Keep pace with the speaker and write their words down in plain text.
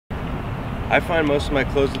I find most of my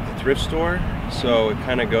clothes at the thrift store, so it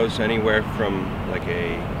kind of goes anywhere from like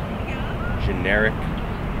a generic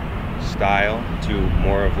style to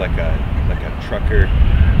more of like a trucker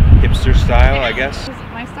hipster style, I guess.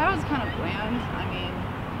 My style is kind of bland. I mean,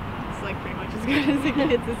 it's like pretty much as good as it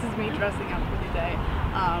gets. This is me dressing up for the day.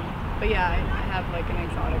 But yeah, I have like an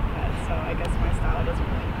exotic pet, so I guess my style doesn't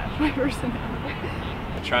really match my personality.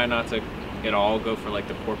 I try not to at all go for like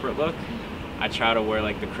the corporate look. I try to wear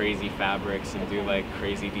like the crazy fabrics and do like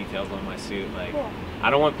crazy details on my suit. Like,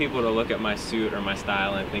 I don't want people to look at my suit or my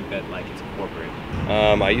style and think that like it's corporate.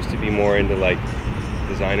 I used to be more into like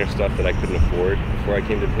designer stuff that I couldn't afford before I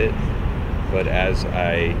came to Pitt, but as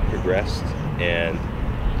I progressed and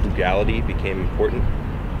frugality became important,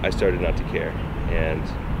 I started not to care, and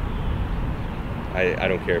I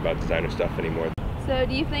don't care about designer stuff anymore. So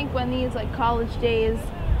do you think when these like college days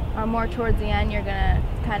are more towards the end, you're gonna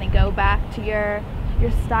kind of go back to your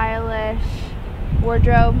stylish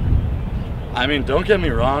wardrobe? I mean, don't get me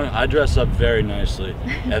wrong, I dress up very nicely.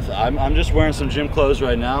 I'm just wearing some gym clothes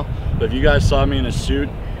right now, but if you guys saw me in a suit,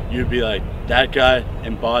 you'd be like, that guy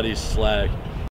embodies swag.